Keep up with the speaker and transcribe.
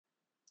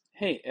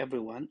Hey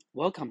everyone,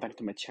 welcome back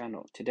to my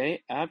channel.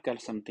 Today I've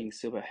got something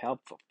super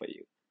helpful for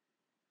you.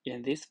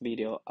 In this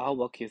video, I'll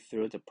walk you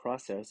through the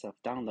process of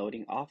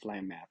downloading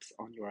offline maps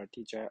on your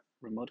DJI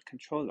remote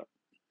controller,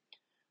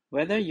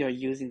 whether you're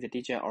using the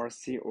DJI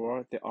RC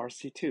or the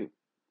RC2.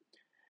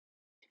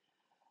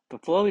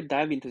 Before we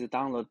dive into the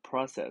download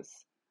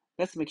process,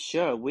 let's make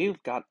sure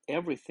we've got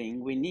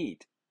everything we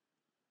need.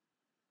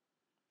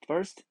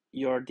 First,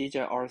 your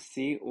DJI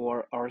RC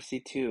or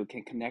RC2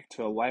 can connect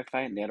to a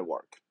Wi-Fi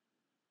network.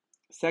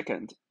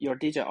 Second, your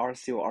DJI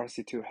RC or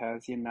RC2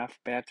 has enough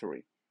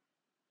battery.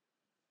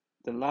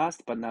 The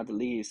last but not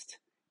least,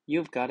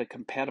 you've got a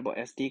compatible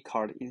SD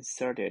card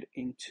inserted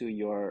into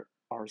your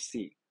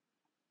RC.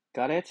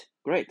 Got it?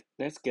 Great,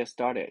 let's get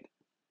started.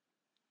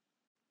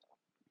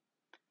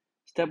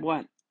 Step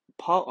 1.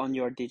 Power on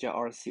your DJI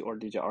RC or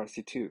DJI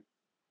RC2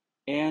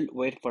 and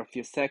wait for a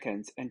few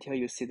seconds until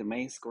you see the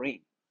main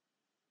screen.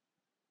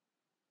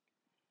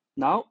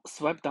 Now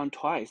swipe down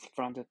twice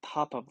from the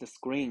top of the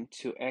screen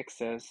to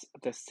access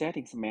the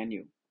settings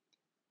menu.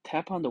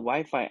 Tap on the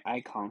Wi-Fi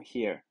icon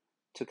here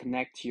to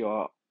connect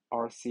your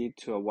RC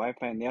to a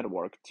Wi-Fi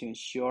network to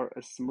ensure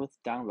a smooth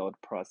download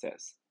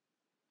process.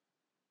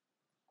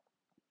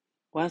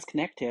 Once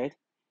connected,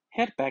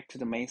 head back to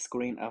the main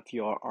screen of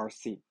your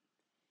RC.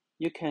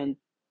 You can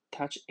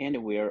touch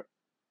anywhere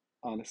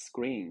on the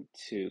screen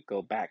to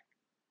go back.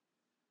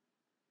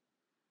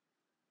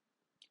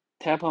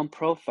 Tap on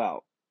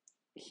Profile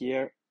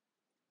here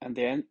and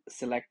then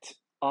select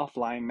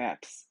Offline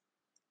Maps.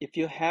 If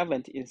you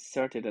haven't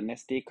inserted an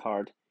SD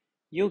card,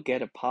 you'll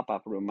get a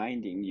pop-up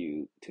reminding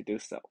you to do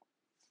so.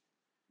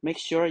 Make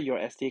sure your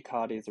SD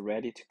card is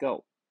ready to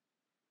go.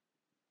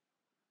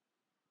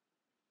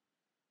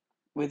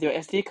 With your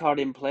SD card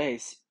in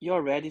place,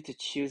 you're ready to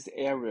choose the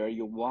area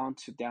you want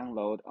to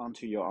download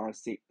onto your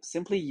RC.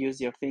 Simply use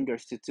your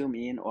fingers to zoom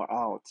in or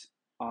out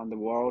on the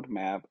world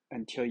map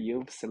until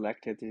you've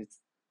selected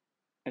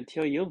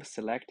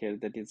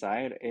the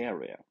desired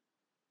area.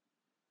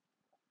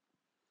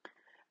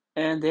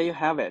 And there you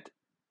have it.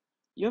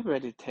 You're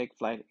ready to take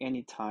flight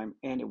anytime,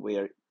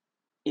 anywhere,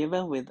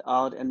 even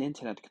without an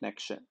internet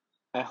connection.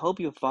 I hope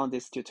you found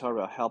this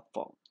tutorial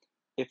helpful.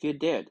 If you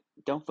did,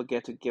 don't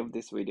forget to give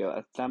this video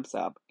a thumbs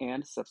up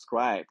and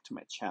subscribe to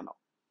my channel.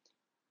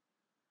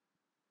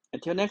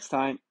 Until next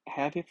time,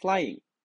 happy flying!